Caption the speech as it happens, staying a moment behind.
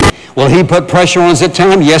Will He put pressure on us at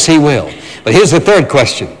times? Yes, He will. But here's the third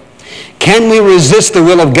question. Can we resist the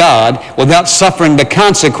will of God without suffering the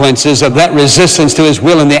consequences of that resistance to His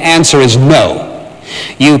will? And the answer is no.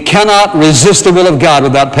 You cannot resist the will of God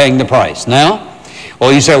without paying the price. Now,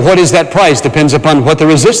 well, you say, what is that price? Depends upon what the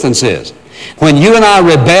resistance is. When you and I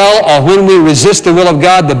rebel or when we resist the will of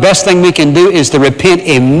God, the best thing we can do is to repent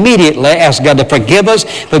immediately, ask God to forgive us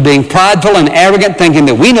for being prideful and arrogant, thinking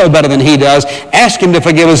that we know better than He does. Ask Him to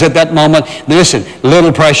forgive us at that moment. Listen,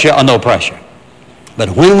 little pressure or no pressure. But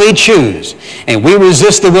when we choose and we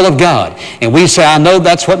resist the will of God and we say, I know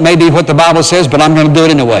that's what may be what the Bible says, but I'm going to do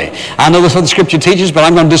it anyway. I know that's what the Scripture teaches, but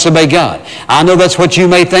I'm going to disobey God. I know that's what you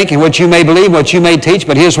may think and what you may believe, what you may teach,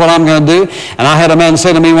 but here's what I'm going to do. And I had a man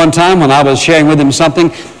say to me one time when I was sharing with him something,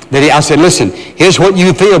 I said, listen, here's what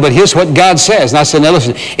you feel, but here's what God says. And I said, now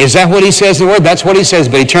listen, is that what He says in the Word? That's what He says.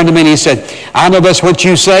 But he turned to me and he said, I know that's what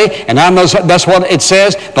you say, and I know that's what it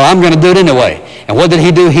says, but I'm going to do it anyway. And what did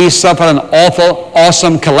he do? He suffered an awful,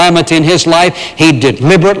 awesome calamity in his life. He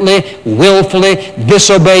deliberately, willfully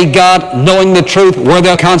disobeyed God, knowing the truth. Were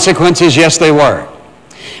there consequences? Yes, they were.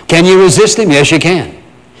 Can you resist Him? Yes, you can.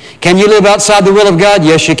 Can you live outside the will of God?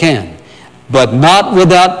 Yes, you can. But not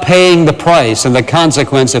without paying the price and the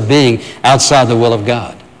consequence of being outside the will of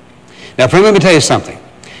God. Now, friend, let me tell you something.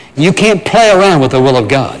 You can't play around with the will of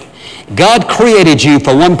God. God created you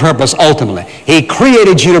for one purpose ultimately. He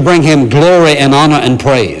created you to bring Him glory and honor and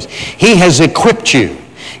praise. He has equipped you.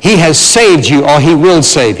 He has saved you, or He will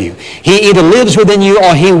save you. He either lives within you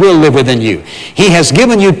or He will live within you. He has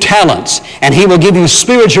given you talents, and He will give you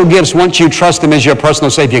spiritual gifts once you trust Him as your personal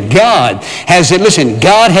Savior. God has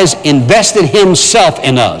invested Himself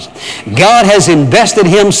in us. God has invested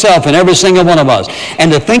Himself in every single one of us.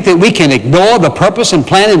 And to think that we can ignore the purpose and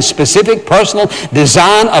plan and specific personal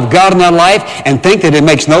design of God in our life and think that it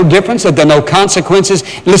makes no difference, that there are no consequences,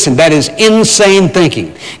 listen, that is insane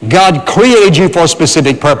thinking. God created you for a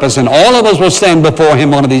specific purpose. And all of us will stand before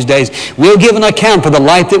Him one of these days. We'll give an account for the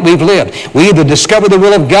life that we've lived. We either discovered the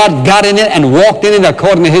will of God, got in it, and walked in it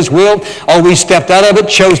according to His will, or we stepped out of it,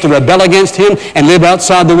 chose to rebel against Him, and live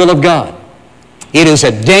outside the will of God. It is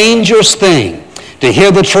a dangerous thing to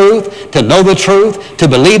hear the truth, to know the truth, to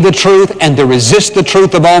believe the truth, and to resist the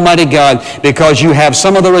truth of Almighty God because you have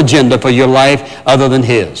some other agenda for your life other than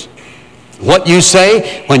His. What you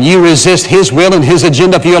say when you resist His will and His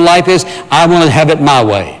agenda for your life is, I want to have it my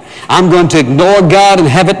way. I'm going to ignore God and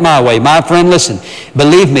have it my way. My friend, listen,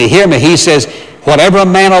 believe me, hear me. He says, whatever a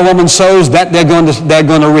man or woman sows, that they're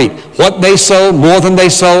going to reap. What they sow, more than they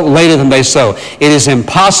sow, later than they sow. It is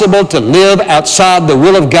impossible to live outside the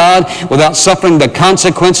will of God without suffering the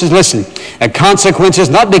consequences. Listen, the consequences,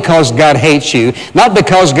 not because God hates you, not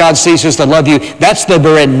because God ceases to love you. That's the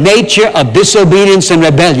very nature of disobedience and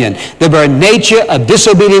rebellion. The very nature of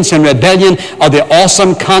disobedience and rebellion are the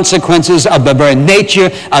awesome consequences of the very nature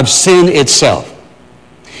of sin itself.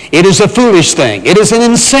 It is a foolish thing. It is an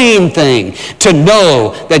insane thing to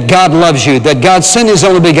know that God loves you, that God sent His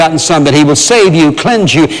only begotten Son, that He will save you,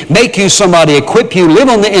 cleanse you, make you somebody, equip you, live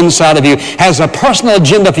on the inside of you, has a personal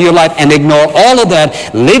agenda for your life, and ignore all of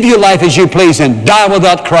that, live your life as you please, and die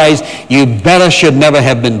without Christ. You better should never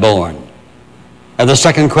have been born. And the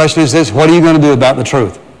second question is this: what are you going to do about the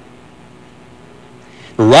truth?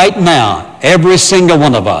 Right now, every single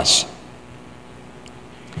one of us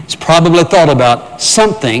has probably thought about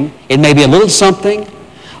something. It may be a little something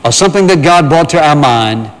or something that God brought to our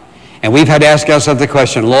mind, and we've had to ask ourselves the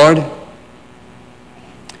question, Lord,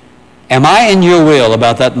 am I in your will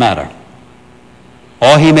about that matter?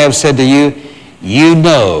 Or He may have said to you, you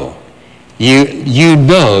know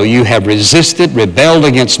you have resisted, rebelled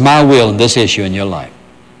against my will in this issue in your life.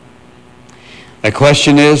 The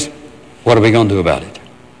question is, what are we going to do about it?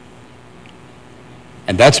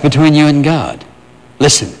 And that's between you and God.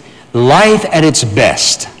 Listen, life at its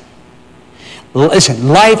best,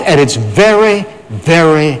 life at its very,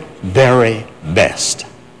 very, very best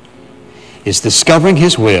is discovering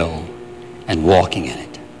His will and walking in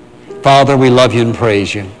it. Father, we love you and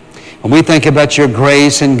praise you. When we think about your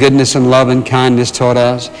grace and goodness and love and kindness toward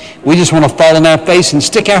us, we just want to fall on our face and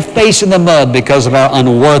stick our face in the mud because of our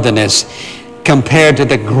unworthiness compared to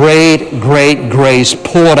the great, great grace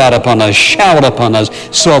poured out upon us, showered upon us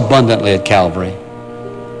so abundantly at Calvary.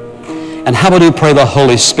 And how would we pray the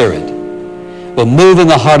Holy Spirit will move in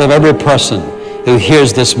the heart of every person who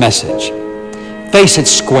hears this message. Face it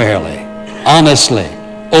squarely, honestly,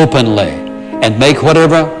 openly, and make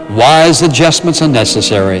whatever wise adjustments are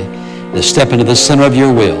necessary to step into the center of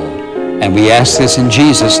your will. And we ask this in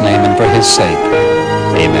Jesus' name and for His sake.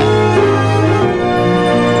 Amen.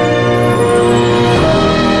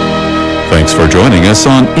 Thanks for joining us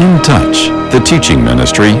on In Touch, the teaching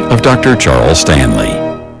ministry of Dr. Charles Stanley.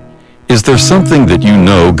 Is there something that you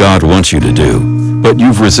know God wants you to do, but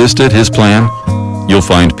you've resisted His plan? You'll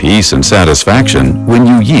find peace and satisfaction when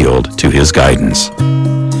you yield to His guidance.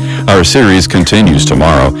 Our series continues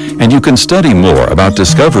tomorrow, and you can study more about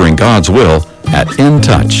discovering God's will at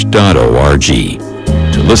intouch.org.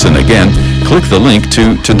 To listen again, click the link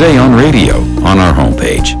to Today on Radio on our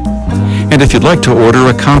homepage. And if you'd like to order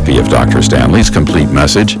a copy of Dr. Stanley's complete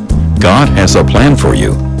message, God Has a Plan for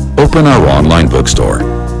You, open our online bookstore.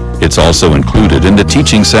 It's also included in the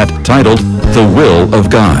teaching set titled The Will of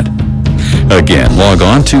God. Again, log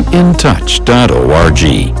on to intouch.org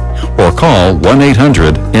or call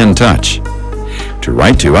 1-800-IN-TOUCH. To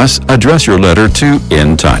write to us, address your letter to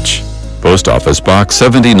In Touch, Post Office Box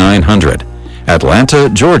 7900, Atlanta,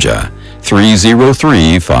 Georgia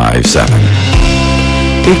 30357.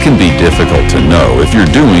 It can be difficult to know if you're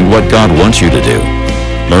doing what God wants you to do.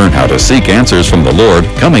 Learn how to seek answers from the Lord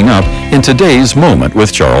coming up in today's Moment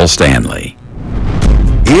with Charles Stanley.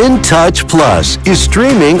 In Touch Plus is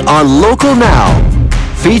streaming on Local Now,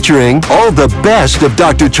 featuring all the best of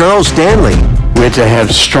Dr. Charles Stanley. We're to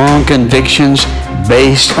have strong convictions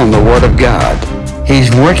based on the Word of God.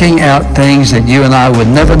 He's working out things that you and I would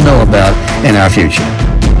never know about in our future.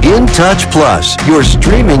 In Touch Plus, your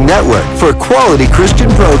streaming network for quality Christian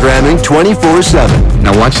programming 24/7.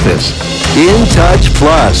 Now watch this. In Touch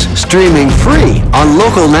Plus, streaming free on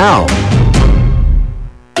Local Now.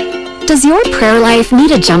 Does your prayer life need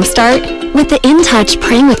a jumpstart? With the In Touch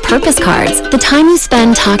Praying with Purpose cards, the time you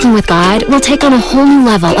spend talking with God will take on a whole new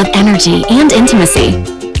level of energy and intimacy.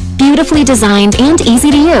 Beautifully designed and easy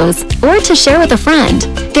to use, or to share with a friend,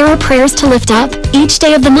 there are prayers to lift up each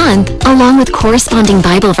day of the month, along with corresponding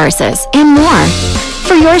Bible verses and more.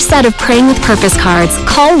 For your set of Praying with Purpose cards,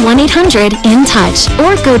 call 1-800-IN-TOUCH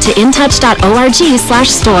or go to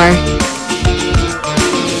intouch.org/store.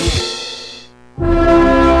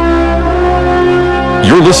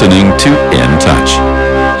 You're listening to In Touch.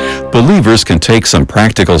 Believers can take some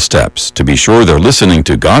practical steps to be sure they're listening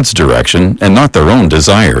to God's direction and not their own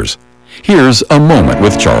desires. Here's a Moment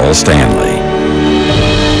with Charles Stanley.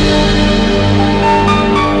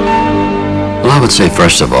 Well, I would say,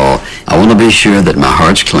 first of all, I want to be sure that my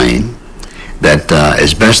heart's clean, that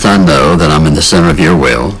as best I know that I'm in the center of your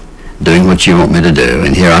will, doing what you want me to do.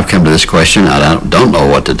 And here I've come to this question, I don't know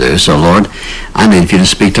what to do, so Lord, I need you to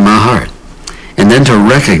speak to my heart. And then to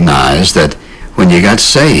recognize that when you got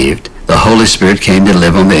saved, the Holy Spirit came to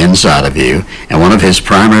live on the inside of you, and one of His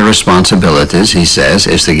primary responsibilities, He says,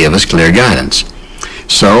 is to give us clear guidance.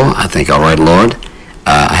 So I think, all right, Lord,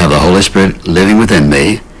 I have the Holy Spirit living within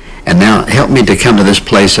me, and now help me to come to this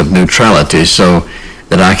place of neutrality so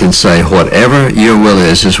that I can say whatever your will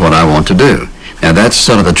is what I want to do. Now that's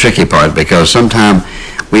sort of the tricky part, because sometimes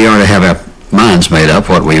we are to have our minds made up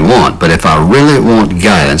what we want, but if I really want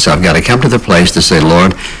guidance, I've got to come to the place to say,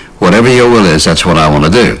 Lord, whatever your will is, that's what I want to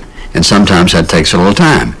do. And sometimes that takes a little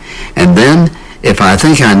time. And then, if I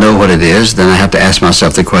think I know what it is, then I have to ask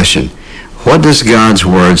myself the question, what does God's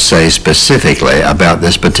Word say specifically about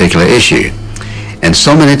this particular issue? And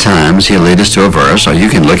so many times He'll lead us to a verse, or you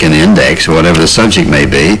can look in the index, or whatever the subject may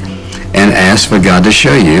be, and ask for God to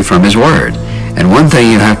show you from His Word. And one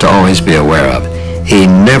thing you have to always be aware of, He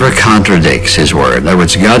never contradicts His Word. In other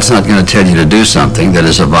words, God's not going to tell you to do something that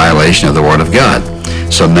is a violation of the Word of God.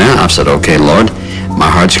 So now I've said, okay, Lord, my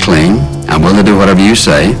heart's clean. I'm willing to do whatever you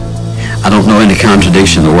say. I don't know any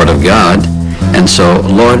contradiction in the Word of God. And so,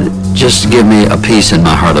 Lord, just give me a peace in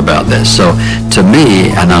my heart about this. So to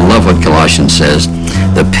me, and I love what Colossians says,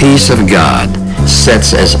 the peace of God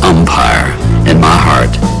sets as umpire in my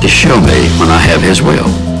heart to show me when I have His will.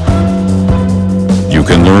 You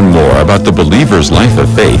can learn more about the believer's life of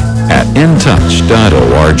faith at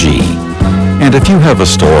intouch.org. And if you have a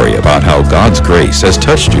story about how God's grace has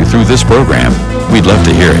touched you through this program, we'd love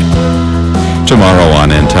to hear it. Tomorrow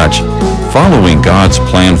on In Touch, following God's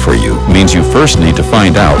plan for you means you first need to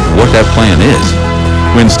find out what that plan is.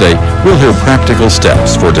 Wednesday, we'll hear practical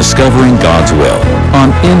steps for discovering God's will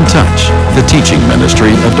on In Touch, the teaching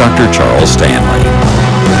ministry of Dr. Charles Stanley.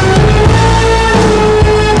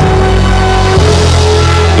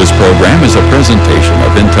 This program is a presentation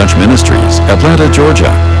of In Touch Ministries, Atlanta,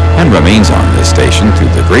 Georgia, and remains on this station through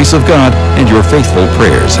the grace of God and your faithful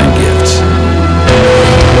prayers and gifts.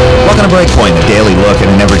 Welcome to Breakpoint, a daily look at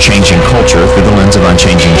an ever-changing culture through the lens of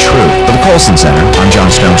unchanging truth, for the Colson Center on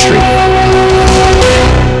John Stone Street.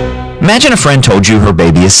 Imagine a friend told you her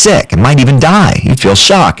baby is sick and might even die. You'd feel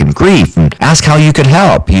shock and grief and ask how you could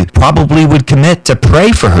help. You probably would commit to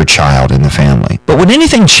pray for her child and the family. But would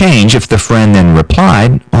anything change if the friend then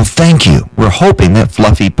replied, "Well, thank you. We're hoping that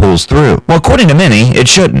Fluffy pulls through"? Well, according to many, it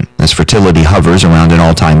shouldn't. As fertility hovers around an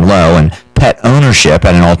all-time low and pet ownership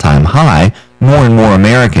at an all-time high, more and more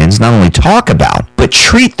Americans not only talk about, but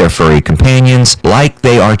treat their furry companions like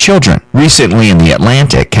they are children. Recently in The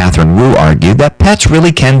Atlantic, Catherine Wu argued that pets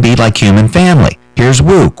really can be like human family. Here's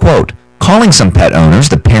Wu, quote, "Calling some pet owners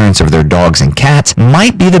the parents of their dogs and cats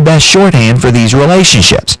might be the best shorthand for these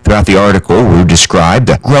relationships." Throughout the article, Wu described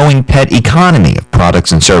the growing pet economy of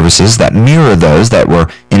products and services that mirror those that were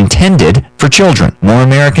intended for children. More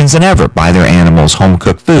Americans than ever buy their animals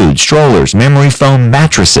home-cooked food, strollers, memory foam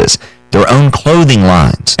mattresses, their own clothing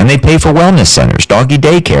lines, and they pay for wellness centers, doggy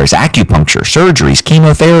daycares, acupuncture, surgeries,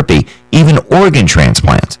 chemotherapy, even organ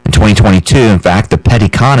transplants. In 2022, in fact, the pet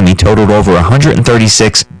economy totaled over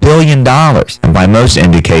 $136 billion, and by most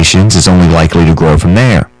indications is only likely to grow from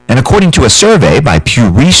there. And according to a survey by Pew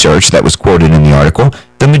Research that was quoted in the article,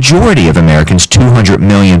 the majority of Americans' 200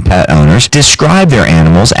 million pet owners describe their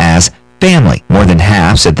animals as family. More than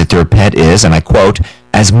half said that their pet is, and I quote,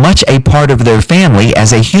 "as much a part of their family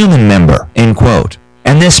as a human member," end quote.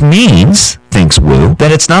 And this means, thinks Wu,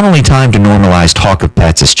 that it's not only time to normalize talk of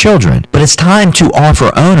pets as children, but it's time to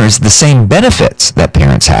offer owners the same benefits that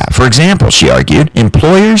parents have. For example, she argued,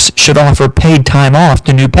 employers should offer paid time off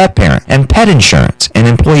to new pet parents, and pet insurance and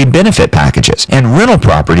employee benefit packages, and rental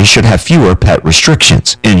properties should have fewer pet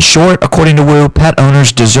restrictions. In short, according to Wu, pet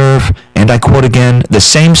owners deserve, and I quote again, "the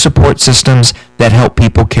same support systems that help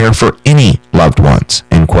people care for any loved ones,"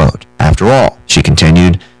 end quote. After all, she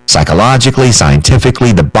continued, psychologically,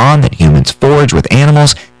 scientifically, the bond that humans forge with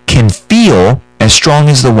animals can feel as strong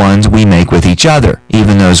as the ones we make with each other,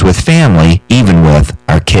 even those with family, even with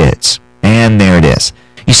our kids. And there it is.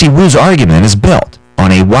 You see, Wu's argument is built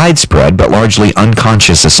on a widespread but largely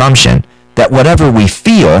unconscious assumption that whatever we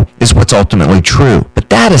feel is what's ultimately true. But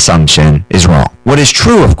that assumption is wrong. What is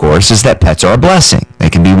true, of course, is that pets are a blessing. They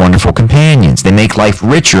can be wonderful companions. They make life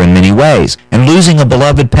richer in many ways. And losing a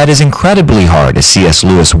beloved pet is incredibly hard, as C.S.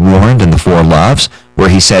 Lewis warned in The Four Loves, where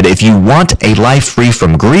he said, "If you want a life free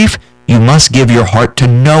from grief, you must give your heart to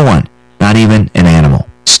no one, not even an animal."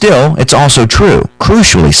 Still, it's also true,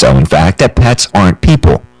 crucially so in fact, that pets aren't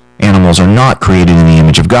people. Animals are not created in the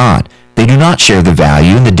image of God. They do not share the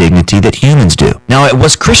value and the dignity that humans do. Now, it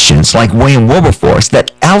was Christians like William Wilberforce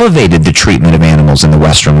that elevated the treatment of animals in the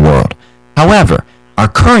Western world. However, our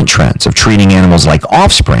current trends of treating animals like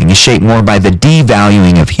offspring is shaped more by the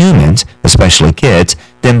devaluing of humans, especially kids,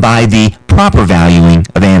 than by the proper valuing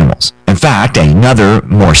of animals. In fact, another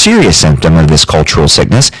more serious symptom of this cultural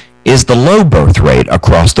sickness is the low birth rate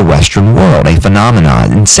across the Western world, a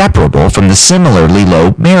phenomenon inseparable from the similarly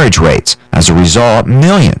low marriage rates. As a result,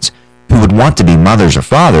 millions who would want to be mothers or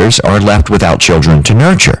fathers are left without children to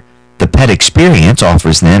nurture. The pet experience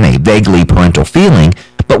offers them a vaguely parental feeling,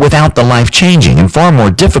 but without the life-changing and far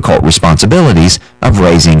more difficult responsibilities of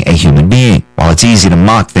raising a human being. While it's easy to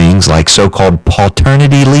mock things like so-called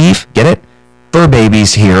paternity leave, get it? Fur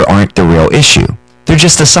babies here aren't the real issue. They're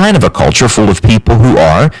just a sign of a culture full of people who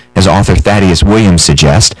are, as author Thaddeus Williams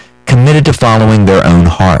suggests, committed to following their own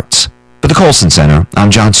hearts. For the Colson Center,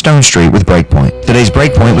 I'm John Stonestreet with Breakpoint. Today's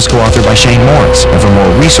Breakpoint was co-authored by Shane Morris. And for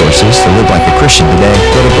more resources to live like a Christian today,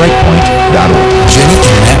 go to breakpoint.org. Jenny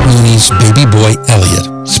and Matt Mooney's baby boy, Elliot,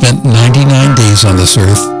 spent 99 days on this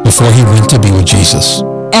earth before he went to be with Jesus.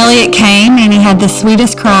 Elliot came and he had the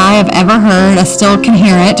sweetest cry I've ever heard. I still can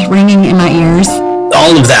hear it ringing in my ears.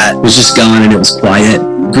 All of that was just gone and it was quiet.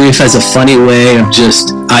 Grief has a funny way of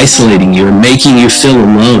just isolating you and making you feel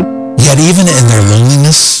alone. Yet even in their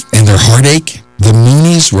loneliness and their heartache, the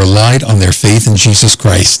Moonies relied on their faith in Jesus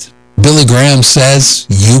Christ. Billy Graham says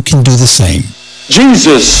you can do the same.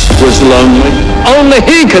 Jesus was lonely. Only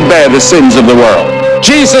he could bear the sins of the world.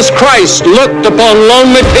 Jesus Christ looked upon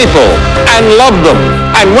lonely people and loved them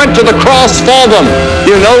and went to the cross for them.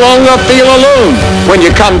 You no longer feel alone when you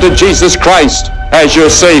come to Jesus Christ as your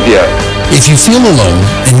Savior. If you feel alone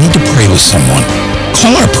and need to pray with someone,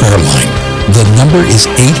 call our prayer line. The number is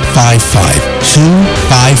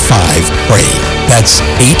 855-255-PRAY. That's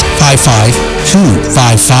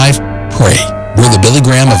 855-255-PRAY. We're the Billy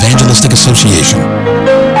Graham Evangelistic Association.